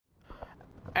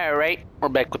Alright, we're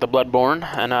back with the Bloodborne,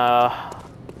 and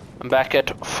I'm back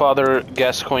at Father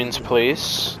Gascoigne's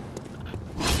place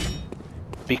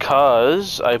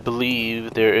because I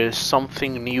believe there is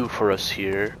something new for us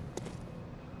here.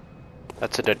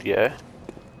 That's a dead guy.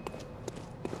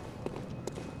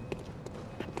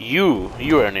 You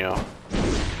are new.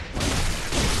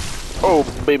 Oh,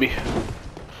 baby.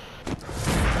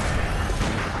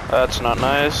 That's not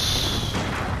nice.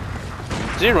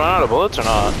 Did he run out of bullets or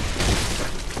not?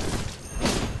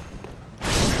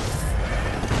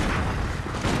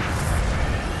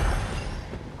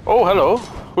 Oh, hello.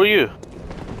 Who are you?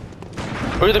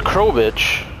 Oh, you're the crow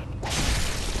bitch.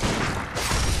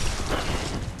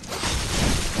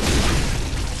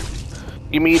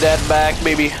 Give me that back,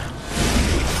 baby.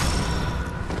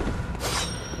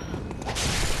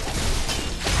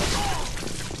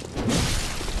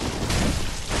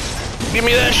 Give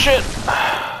me that shit.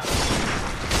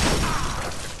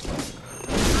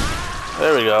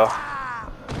 There we go.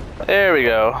 There we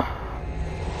go.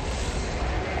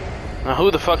 Now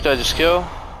who the fuck did I just kill?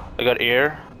 I got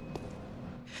air.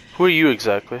 Who are you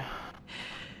exactly?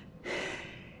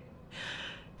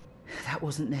 That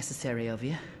wasn't necessary of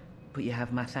you, but you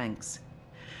have my thanks.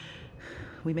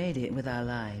 We made it with our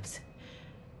lives.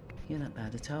 You're not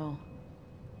bad at all.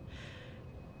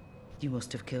 You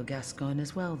must have killed Gascoigne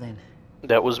as well, then.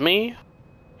 That was me.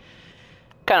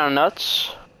 Kinda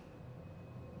nuts.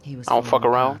 He was I don't fuck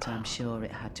around. apart, I'm sure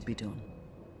it had to be done.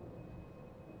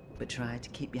 But try to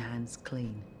keep your hands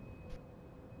clean.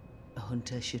 A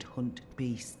hunter should hunt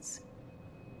beasts.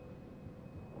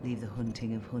 Leave the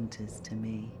hunting of hunters to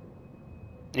me.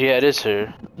 Yeah, it is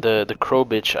her. The crow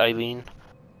bitch, Eileen.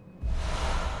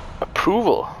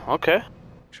 Approval. Okay.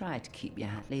 Try to keep your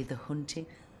hand. Leave the hunting.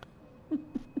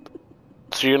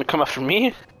 So you're gonna come after me?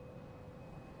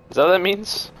 Is that what that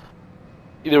means?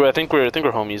 Either way, I think we're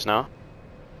homies now.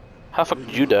 How the fuck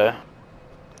did you die?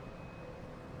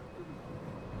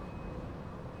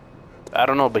 I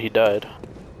don't know, but he died.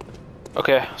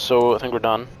 Okay, so I think we're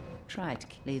done. Try to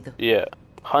leave the. Yeah.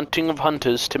 Hunting of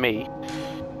hunters to me.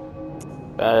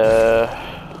 The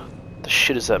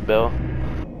shit is that bell?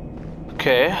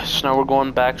 Okay, so now we're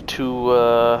going back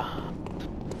to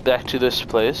this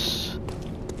place.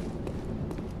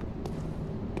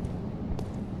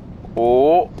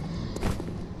 Oh.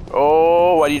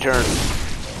 Oh, why do you turn?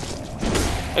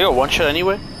 I got one shot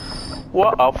anyway?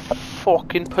 What a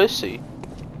fucking pussy.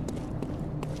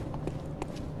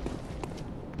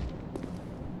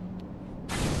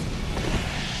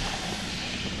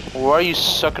 Why are you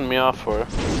sucking me off for?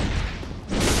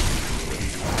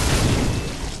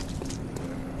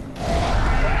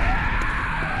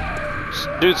 This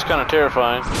dude's kinda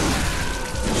terrifying.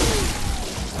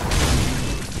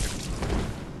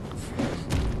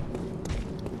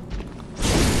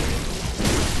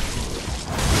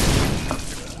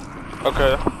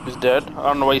 Okay, he's dead. I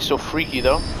don't know why he's so freaky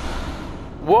though.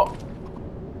 What?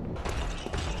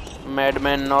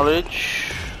 Madman knowledge.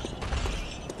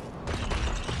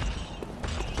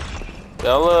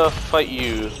 I'll fight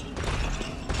you,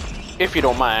 if you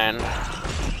don't mind.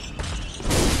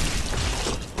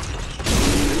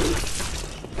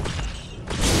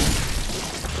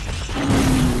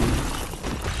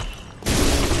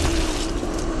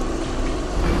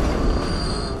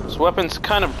 This weapon's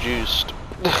kind of juiced.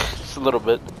 Just a little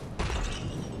bit.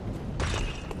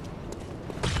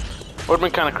 Would've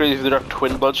been kind of crazy if there are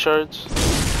twin blood shards.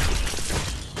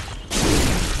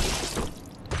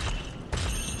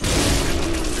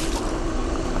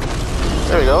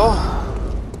 There we go.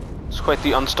 It's quite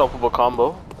the unstoppable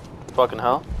combo. Fucking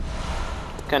hell.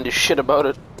 Can't do shit about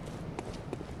it.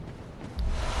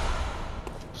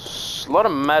 It's a lot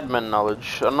of madman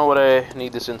knowledge. I don't know what I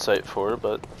need this insight for,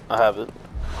 but I have it.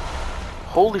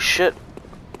 Holy shit.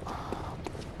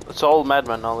 It's all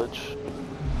madman knowledge.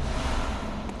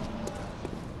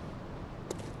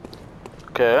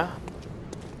 Okay.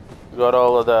 Got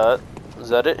all of that. Is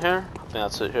that it here? I think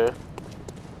that's it here.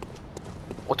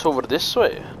 What's over this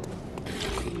way?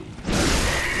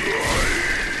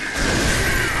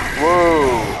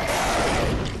 Whoa!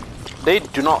 They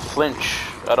do not flinch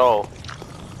at all.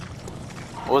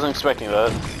 I wasn't expecting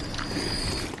that.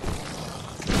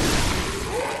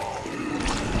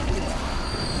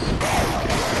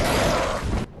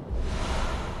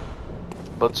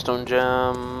 Bloodstone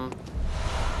gem.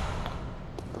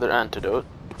 Another antidote.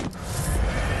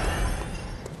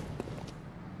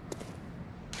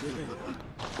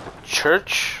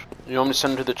 Church? You want me to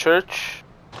send him to the church?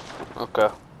 Okay.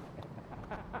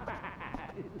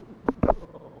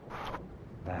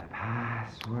 The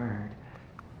password.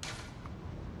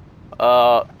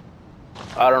 I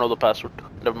don't know the password.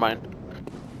 Never mind.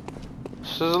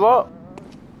 This is a lot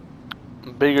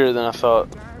bigger than I thought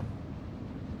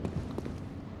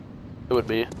it would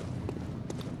be.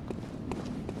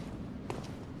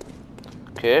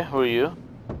 Okay, who are you?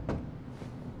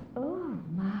 Oh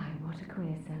my, what a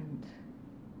queer scent.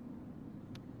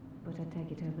 But I'd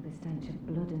take it over the stench of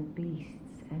blood and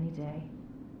beasts any day.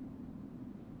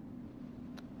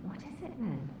 What is it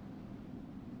then?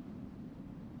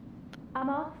 I'm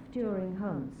off during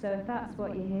hunts, so if that's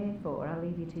what you're here for, I'll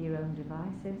leave you to your own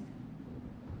devices.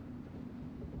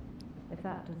 If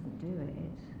that doesn't do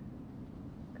it,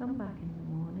 come back in the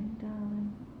morning,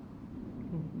 darling.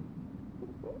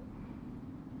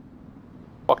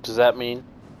 What does that mean?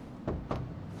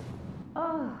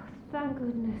 Oh, thank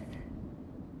goodness.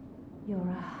 You're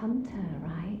a hunter,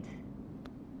 right?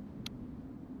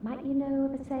 Might you know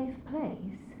of a safe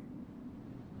place?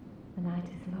 The night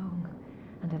is long,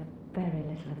 and I've very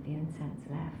little of the incense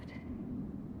left.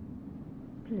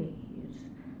 Please,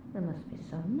 there must be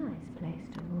some nice place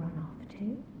to run off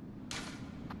to.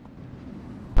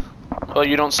 Well,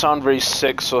 you don't sound very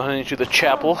sick, so I'll hand you to the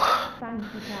chapel. Oh, thank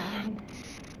you, darling.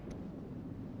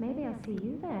 Maybe I'll see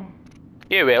you there.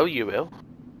 You will, you will.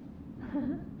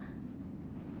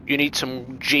 You need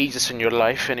some Jesus in your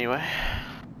life, anyway.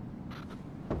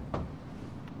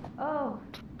 Oh,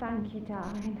 thank you,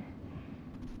 darling.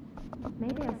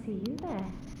 Maybe I'll see you there.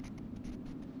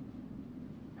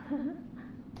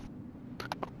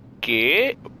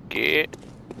 Okay, okay.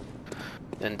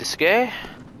 Then this guy.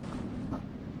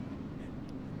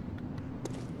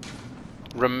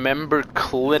 Remember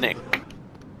clinic.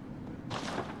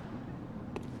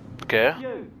 Okay.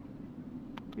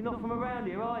 You're not from around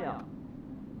here, are you?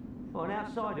 Or an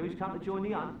outsider who's come to join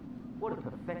the hunt? What a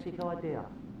pathetic idea.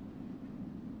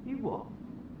 You what?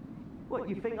 What,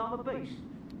 you think I'm a beast?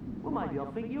 Well, maybe I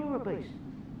think you're a beast.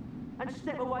 And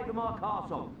step away from my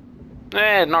castle.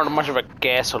 Not much of a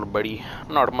castle, buddy.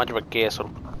 Not much of a castle.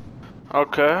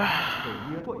 Okay.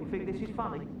 What, you think this is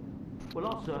funny? Well,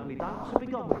 I certainly don't, so be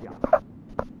gone with you.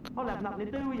 I'll have nothing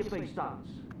to do with your beast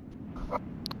stunts.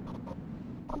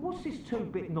 What's this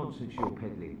two-bit nonsense you're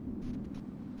peddling?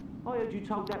 I heard you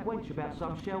told that wench about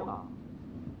some shelter.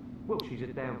 Well, she's a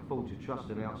damn fool to trust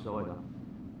an outsider.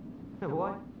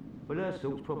 Why? Well, her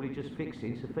sort's probably just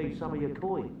fixing to feed some of your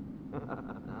coin.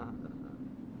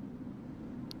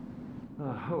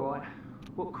 All right.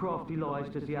 What crafty lies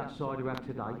does the outsider have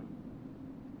today?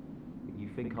 You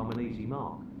think I'm an easy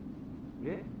mark?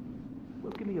 Yeah?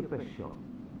 Well, give me your best shot.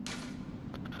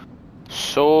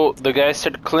 So, the guy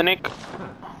said clinic.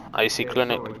 I see Yeah,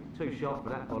 clinic. Sorry, too sharp for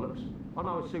that bollocks. I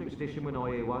know a superstition when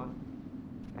I hear one.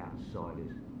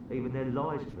 Outsiders. Even their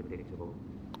lies are predictable.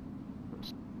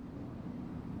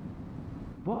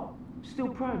 What? Still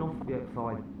praying on? Yeah,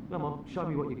 fine. Come on, show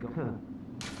me what you got.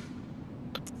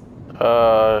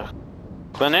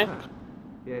 Clinic?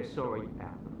 Yeah, sorry.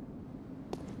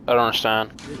 I don't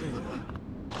understand.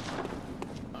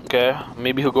 Okay,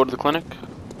 maybe he'll go to the clinic?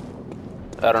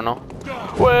 I don't know.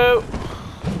 Whoa!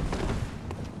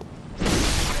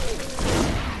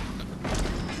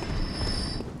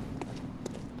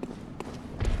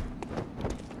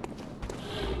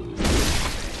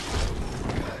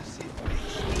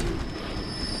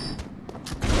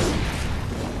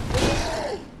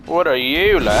 What are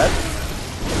you, lad?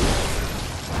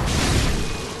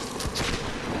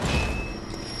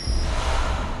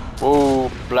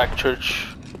 Whoa, Black Church.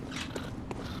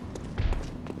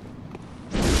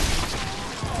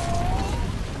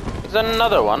 There's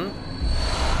another one.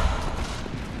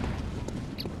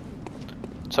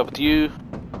 What's up with you?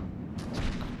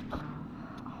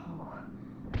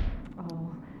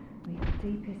 Oh, we have the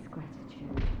deepest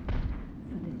gratitude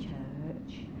for the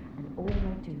church and all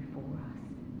they do for us.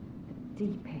 The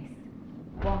deepest,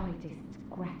 widest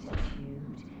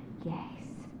gratitude. Yes.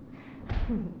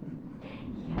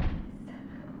 Yes.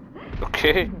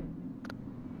 Okay.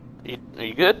 Are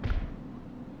you good?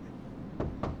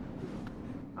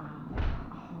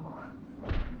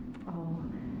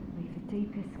 We've the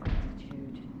deepest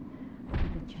gratitude for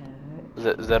the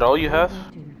church. Is that all you have? All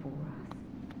they do for us.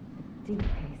 The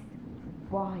deepest,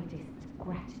 widest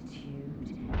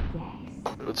gratitude.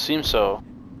 Yes. It would seem so.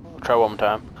 Try one more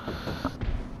time.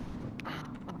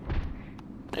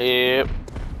 Yep.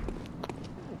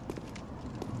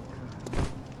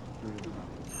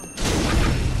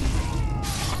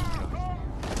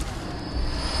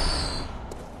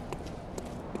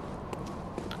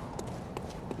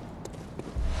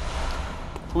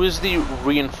 Who is the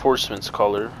reinforcements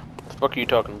caller? What the fuck are you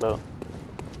talking about?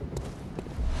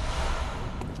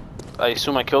 I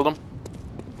assume I killed him?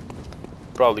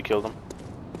 Probably killed him.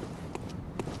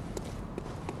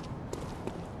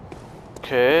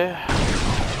 Okay.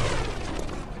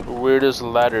 Where does the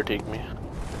ladder take me?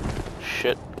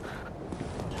 Shit.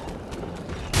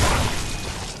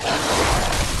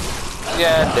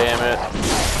 God damn it.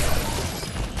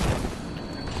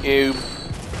 You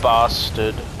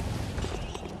bastard.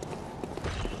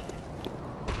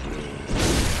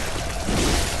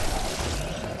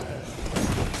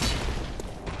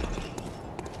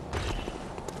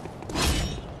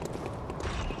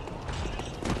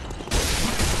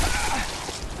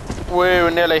 Whoa,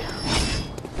 Nelly.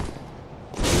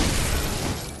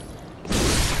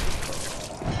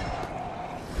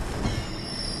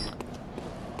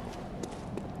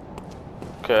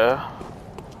 Okay.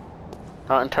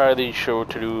 Not entirely sure what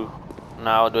to do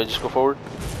now. Do I just go forward?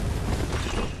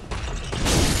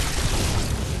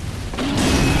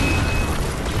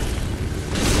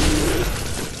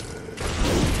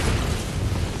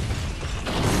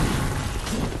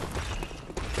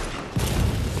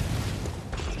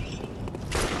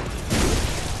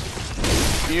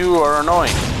 You are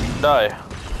annoying. Die.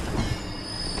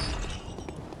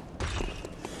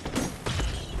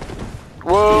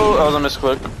 Whoa, that was a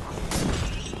misclick.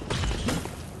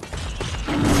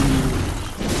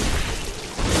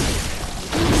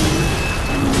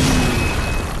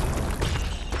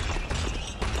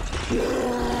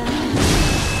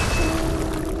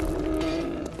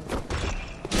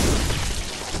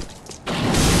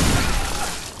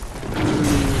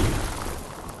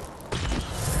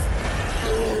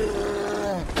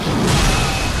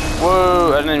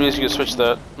 Whoa, I didn't realize you could switch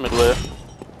that midway.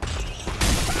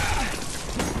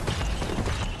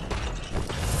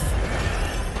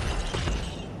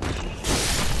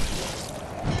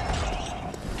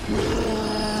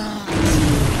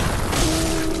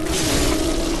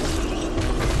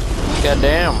 God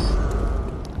damn.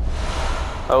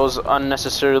 That was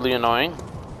unnecessarily annoying.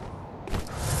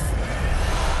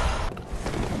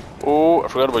 Oh, I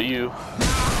forgot about you.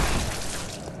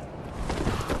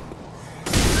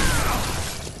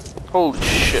 Holy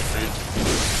shit, dude.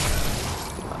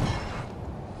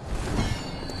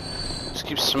 Just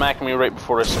keep smacking me right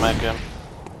before I smack him.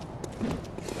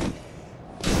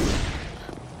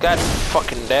 God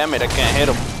fucking damn it, I can't hit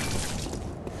him.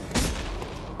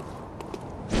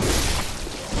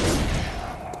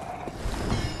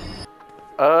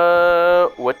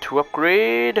 What to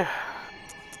upgrade?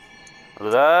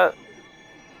 That.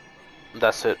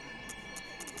 That's it.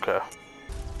 Okay.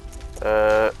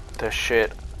 The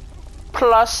shit.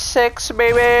 +6,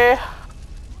 baby!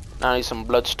 Now I need some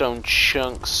bloodstone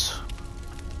chunks.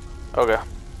 Okay.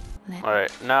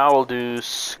 Alright, now we'll do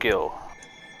skill.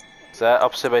 Is that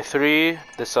upset by 3?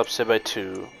 This upset by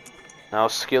 2. Now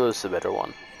skill is the better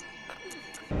one.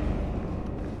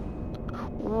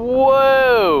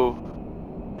 Whoa!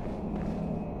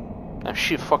 That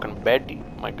shit fucking baddie.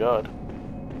 My god.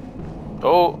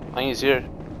 Oh, I think he's here.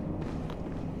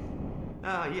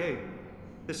 Ah, you.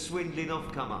 The swindling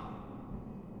off-comer.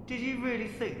 Did you really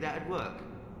think that'd work?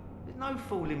 There's no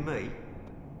fooling me.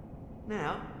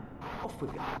 Now, off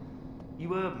with you.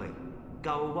 You heard me.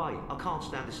 Go away. I can't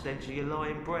stand the stench of your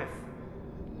lying breath.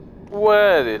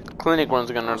 Well, the clinic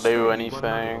one's gonna do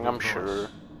anything, I'm sure.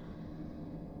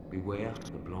 Beware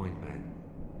the blind man.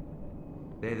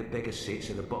 There the beggar sits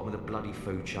at the bottom of the bloody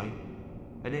food chain,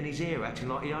 and then he's here acting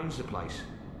like he owns the place.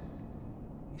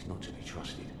 He's not to be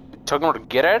trusted. Talking about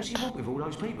get out? What's he want with all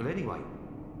those people anyway?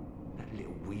 That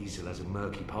little weasel has a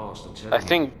murky past, I'm telling I you.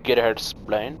 think get out's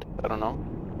blind. I don't know.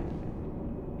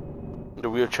 The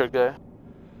wheelchair guy.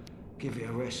 Give it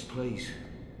a rest, please.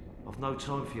 I've no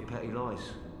time for your petty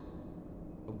lies.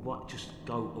 And what? Just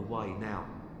go away now.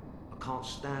 I can't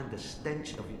stand the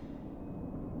stench of you.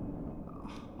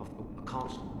 I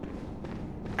can't.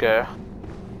 Okay.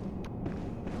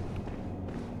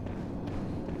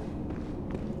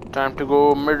 Time to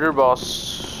go murder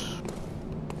boss.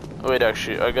 Oh, wait,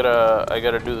 actually, I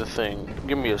gotta do the thing.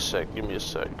 Give me a sec. Give me a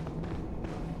sec.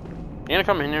 You gonna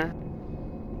come in here?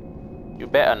 You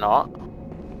better not.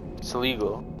 It's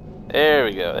illegal. There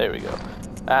we go. There we go.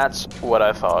 That's what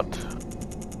I thought.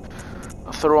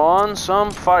 Throw on some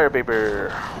fire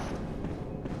paper.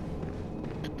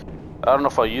 I don't know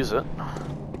if I'll use it.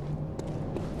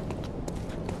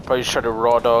 Probably just try to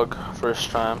raw dog first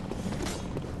time.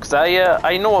 Cause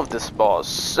I know of this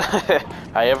boss.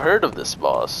 I have heard of this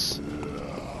boss.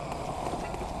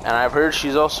 And I've heard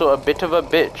she's also a bit of a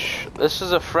bitch. This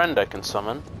is a friend I can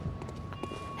summon.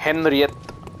 Henriette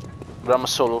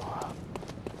Ramasolo.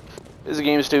 This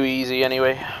game's too easy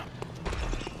anyway.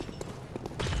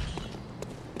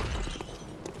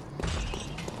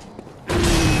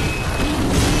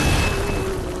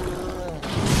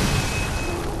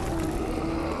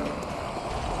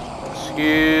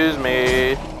 Excuse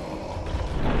me.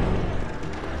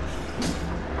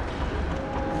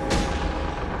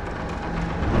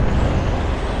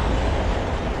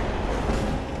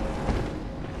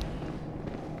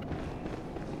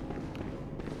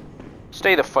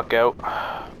 Stay the fuck out.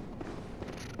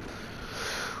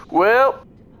 Well.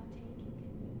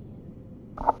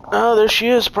 Oh, there she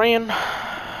is, praying.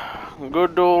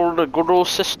 Good old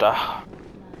sister.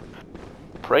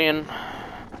 Praying.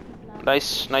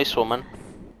 Nice woman.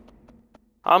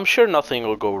 I'm sure nothing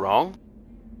will go wrong.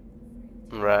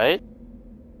 Right?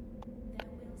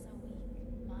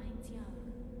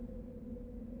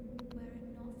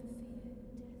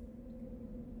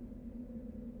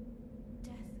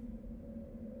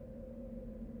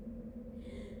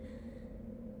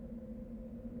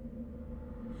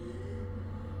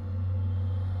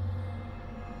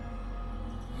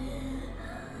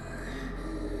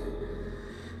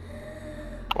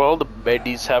 Well, the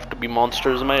baddies have to be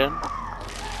monsters, man.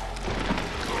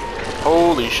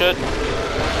 Holy shit.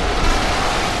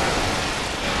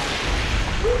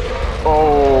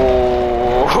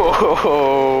 Oh,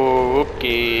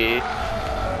 okay.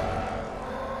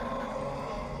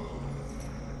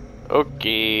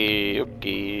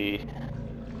 Okay.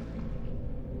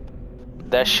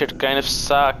 That shit kind of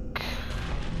suck.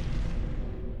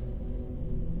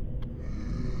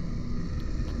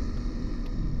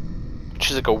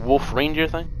 She's like a wolf ranger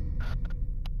thing.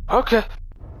 Okay.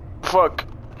 Fuck.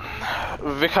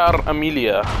 Vicar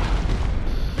Amelia.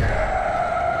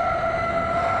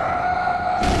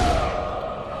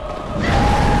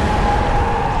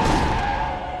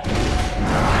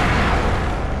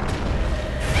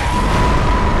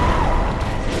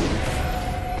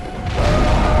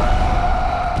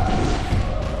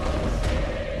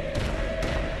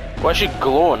 Why is she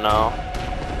glowing now?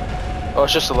 Oh,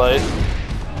 it's just a light.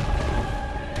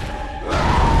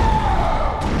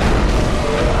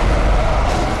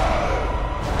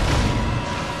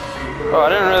 Oh, I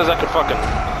didn't realize I could fucking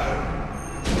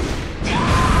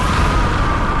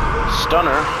stun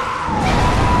her.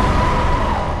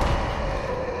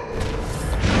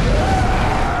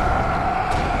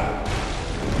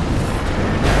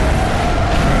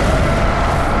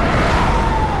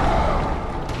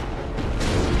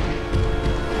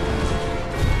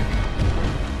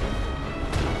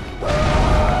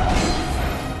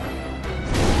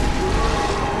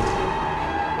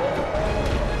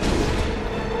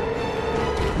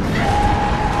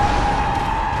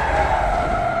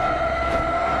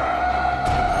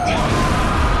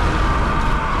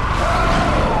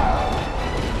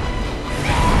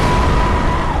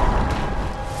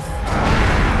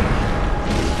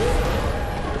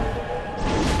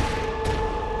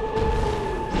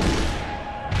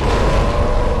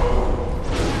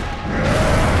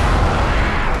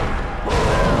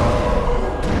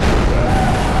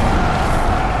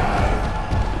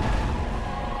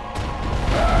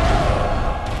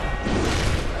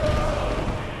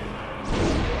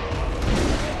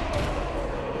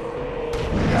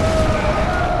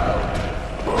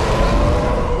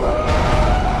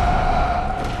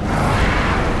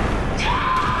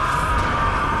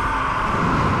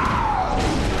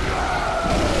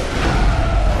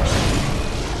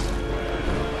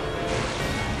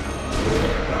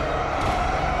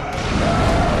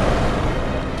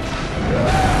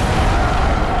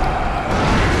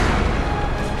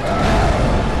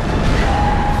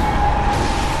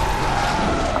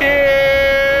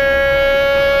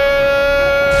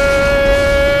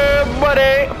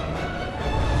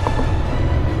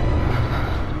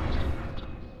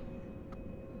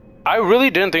 I really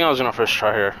didn't think I was gonna first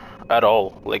try her at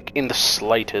all, like in the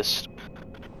slightest.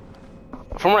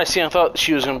 From what I see, I thought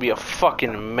she was gonna be a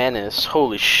fucking menace.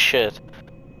 Holy shit.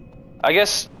 I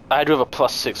guess I do have a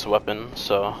 +6 weapon,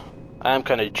 so I am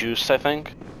kind of juiced, I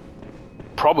think.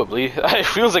 Probably. It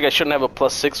feels like I shouldn't have a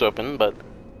 +6 weapon, but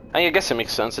I guess it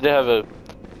makes sense. They have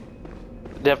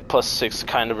 +6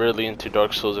 kind of early into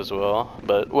Dark Souls as well,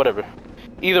 but whatever.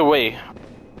 Either way.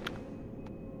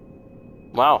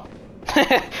 Wow.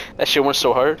 That shit went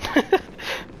so hard.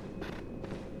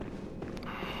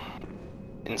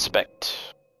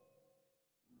 Inspect.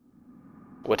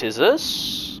 What is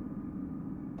this?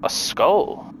 A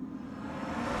skull.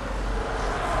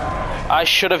 I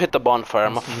should have hit the bonfire.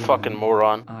 I'm a fucking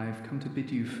moron. I've come to bid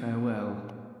you farewell.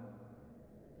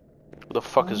 Who the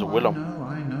fuck is Willem?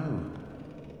 I know.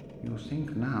 You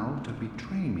think now to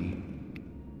betray me.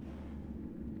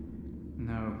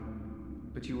 No,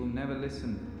 but you will never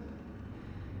listen.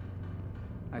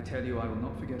 I tell you, I will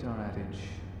not forget our adage.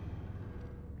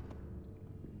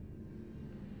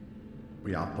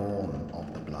 We are born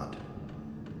of the blood,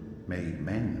 made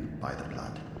men by the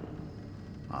blood,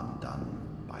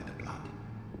 undone by the blood.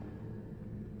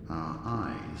 Our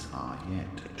eyes are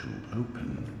yet to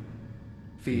open.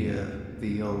 Fear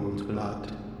the old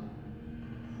blood.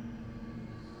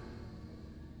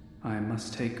 I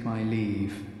must take my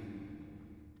leave.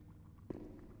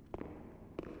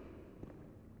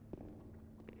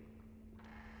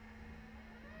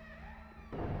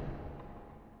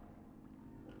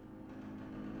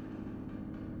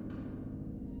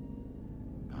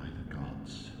 By the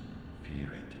gods,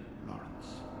 fear it, Lawrence.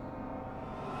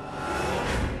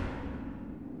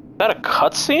 Is that a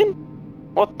cutscene?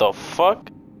 What the fuck?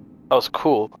 That was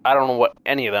cool. I don't know what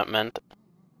any of that meant,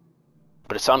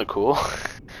 but it sounded cool.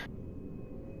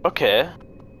 Okay.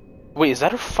 Wait, is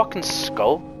that her fucking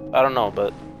skull? I don't know,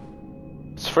 but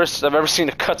it's the first I've ever seen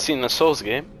a cutscene in a Souls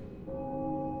game.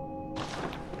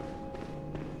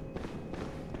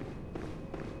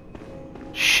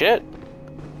 Shit.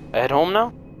 I head home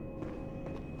now?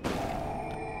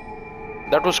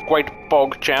 That was quite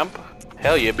PogChamp.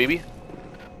 Hell yeah, baby.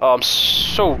 Oh, I'm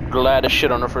so glad I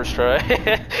shit on her first try.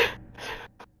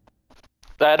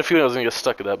 I had a feeling I was gonna get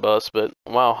stuck at that boss, but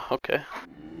wow, okay.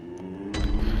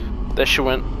 That shit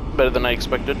went better than I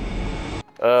expected.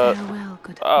 Farewell,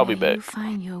 good. I'll be May back. you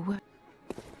find your work.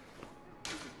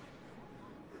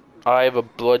 I have a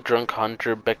blood-drunk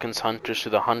hunter beckons hunters to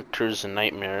the hunter's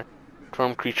nightmare.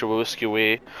 Torn creature will whisk you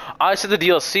away. Ah, I said the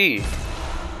DLC.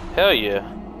 Hell yeah.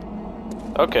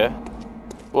 Okay.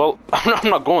 Well, I'm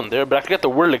not going there, but I can get the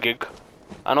whirligig.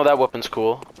 I know that weapon's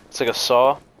cool. It's like a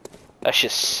saw. That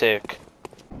shit's sick.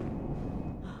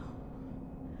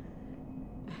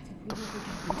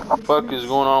 What the fuck is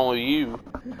going on with you?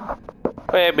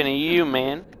 What happened to you,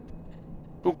 man?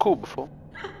 You were cool before.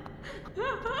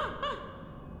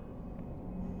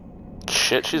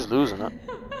 Shit, she's losing it.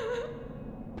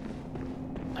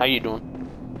 How you doing?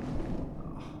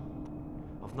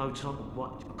 I've no time to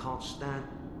watch. I can't stand.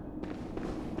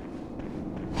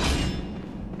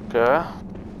 Okay.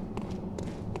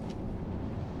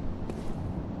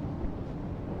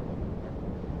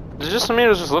 It's just to me,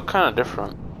 it just look kind of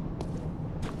different.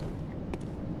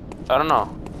 I don't know.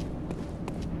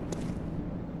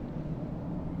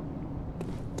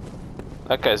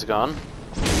 That guy's gone.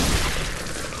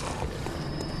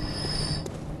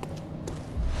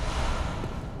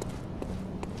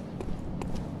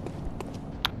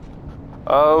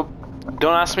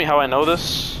 Don't ask me how I know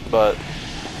this, but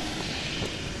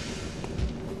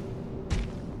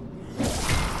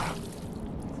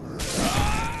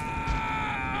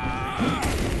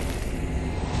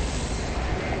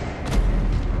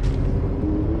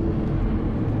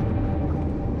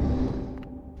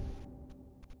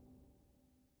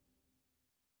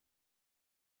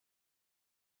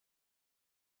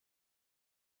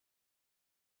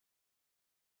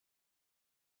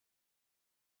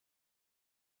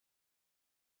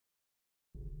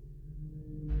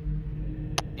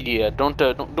yeah, don't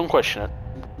question it.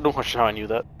 Don't question how I knew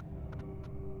that.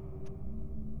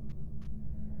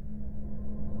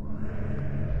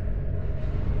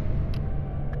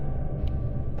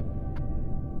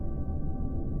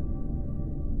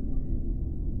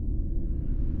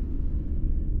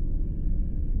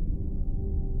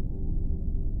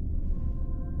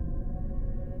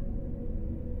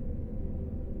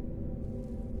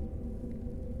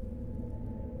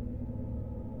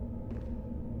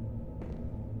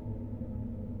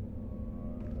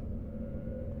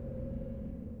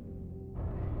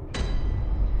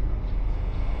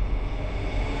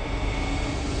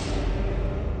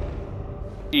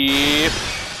 Yep.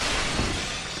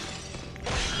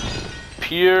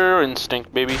 Pure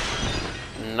instinct, baby.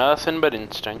 Nothing but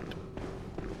instinct.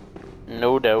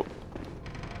 No doubt.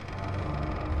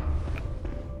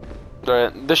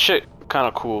 Alright, this shit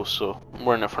kinda cool, so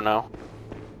we're in it for now.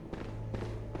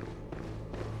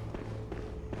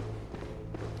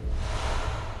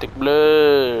 Thick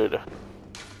blood.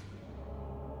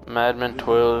 Madman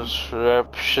toils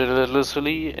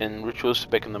rapturously in rituals to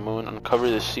beckon the moon, uncover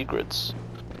the secrets.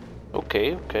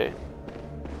 Okay, okay.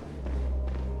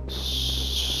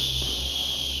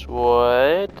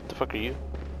 What the fuck are you?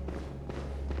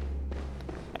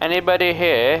 Anybody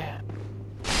here?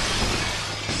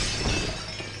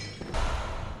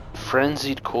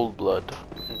 Frenzied cold blood.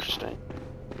 Interesting.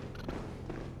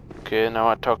 Okay, now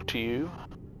I talk to you.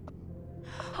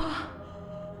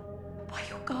 By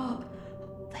your garb,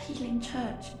 the healing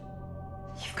church.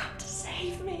 You've come to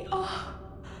save me. Oh,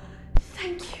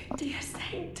 thank you, dear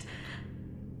saint.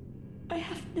 I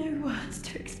have no words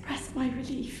to express my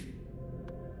relief.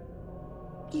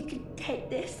 You can take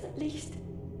this, at least.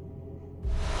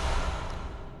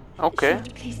 Okay. Sure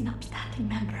to please an upstanding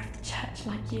member of the church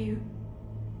like you.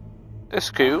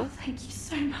 It's cool. Oh, thank you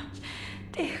so much,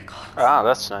 dear God. Ah,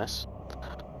 that's nice.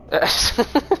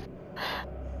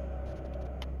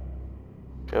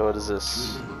 Okay, what is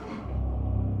this?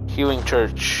 Healing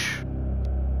church.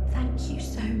 thank you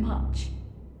so much.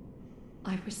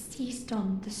 I was seized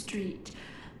on the street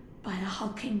by a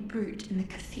hulking brute in the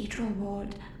cathedral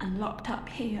ward and locked up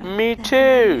here. Me There too.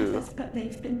 were many others, but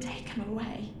they've been taken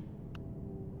away.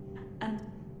 And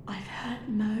I've heard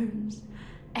moans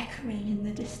echoing in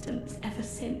the distance ever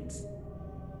since.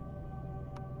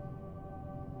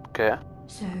 Okay.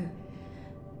 So,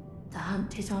 the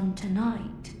hunt is on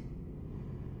tonight.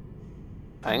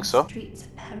 I think so. The streets are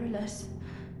perilous,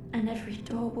 and every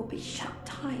door will be shut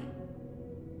tight.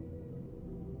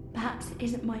 Perhaps it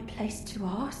isn't my place to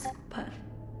ask, but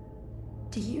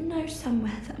do you know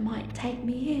somewhere that might take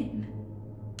me in?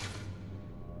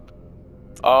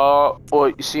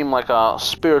 Well, you seem like a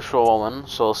spiritual woman,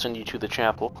 so I'll send you to the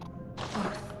chapel.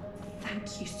 Oh,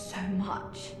 thank you so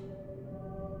much.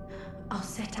 I'll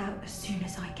set out as soon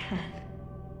as I can.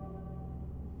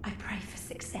 I pray for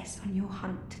success on your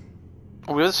hunt.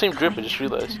 Oh, we have the same drip, I Kind just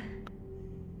realized. hunter.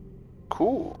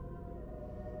 Cool.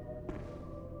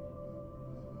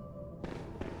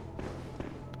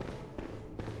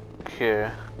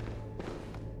 Okay.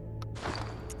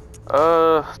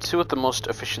 Let's see what the most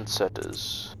efficient set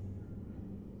is.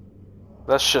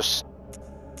 That's just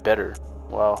better.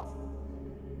 Wow.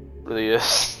 Really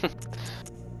is.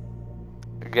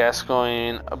 Gas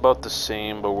going about the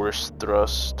same, but worse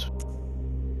thrust.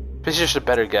 It's just a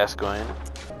better gas going.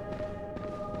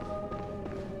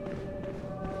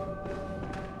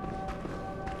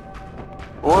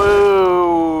 Whoa!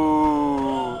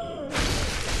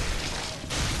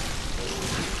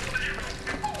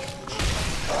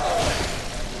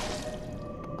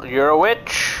 You're a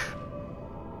witch.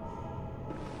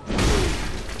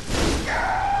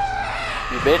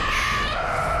 You bitch.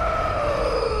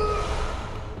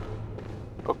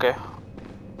 Okay.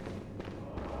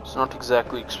 Was not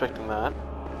exactly expecting that.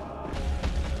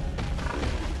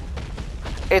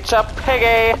 It's a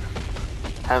piggy!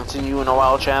 Haven't seen you in a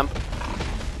while, champ.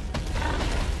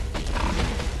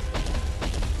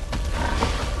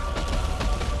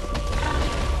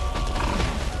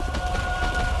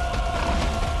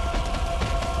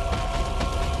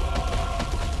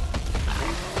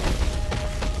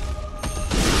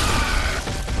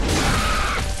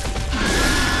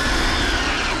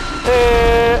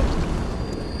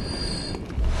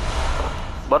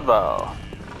 Bloodborne.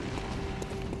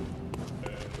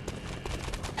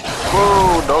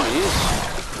 Whoa, doggies.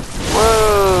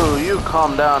 Whoa, you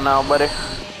calm down now, buddy.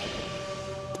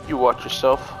 You watch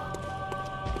yourself.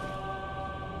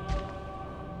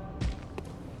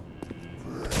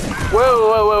 Whoa,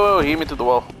 whoa, whoa, whoa, he hit me through the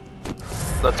wall.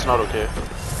 That's not okay.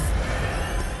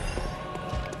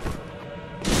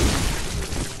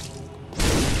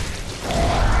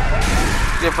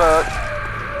 Give up.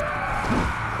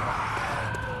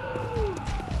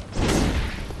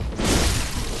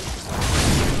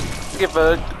 Get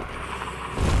back.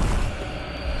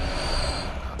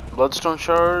 Bloodstone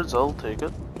shards, I'll take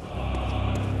it.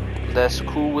 That's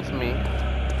cool with me.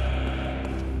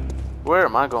 Where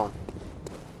am I going?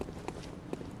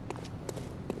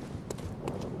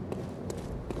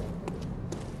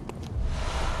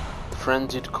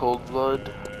 Frenzied cold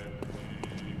blood.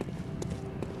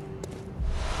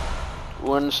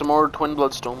 Win some more twin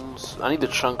bloodstones. I need the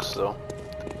chunks though.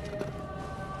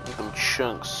 Need them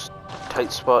chunks.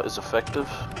 Tight spot is effective.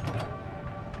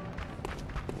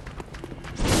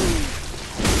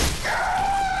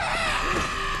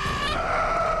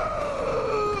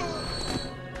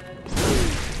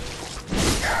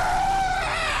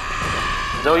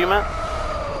 Is that what you meant?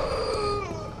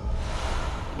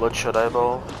 Bloodshot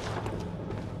eyeball.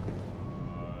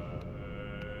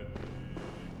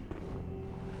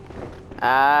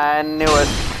 I knew it.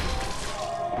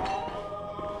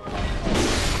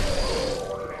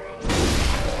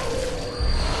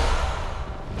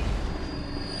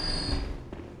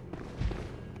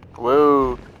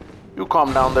 Whoa, you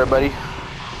calm down there, buddy.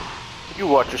 You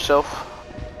watch yourself.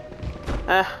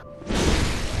 Eh.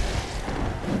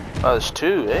 Oh, there's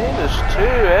two, eh? There's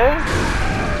two, eh?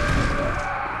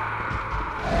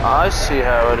 I see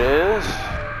how it is.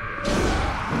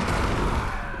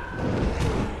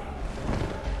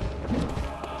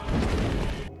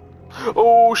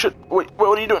 Oh shit! Wait,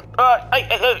 what are you doing?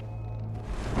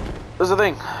 There's the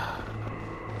thing.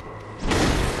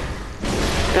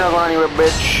 You're not going anywhere,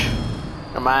 bitch.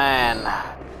 Come on.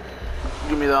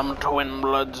 Give me them twin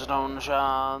bloodstone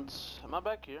shards. Am I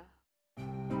back here?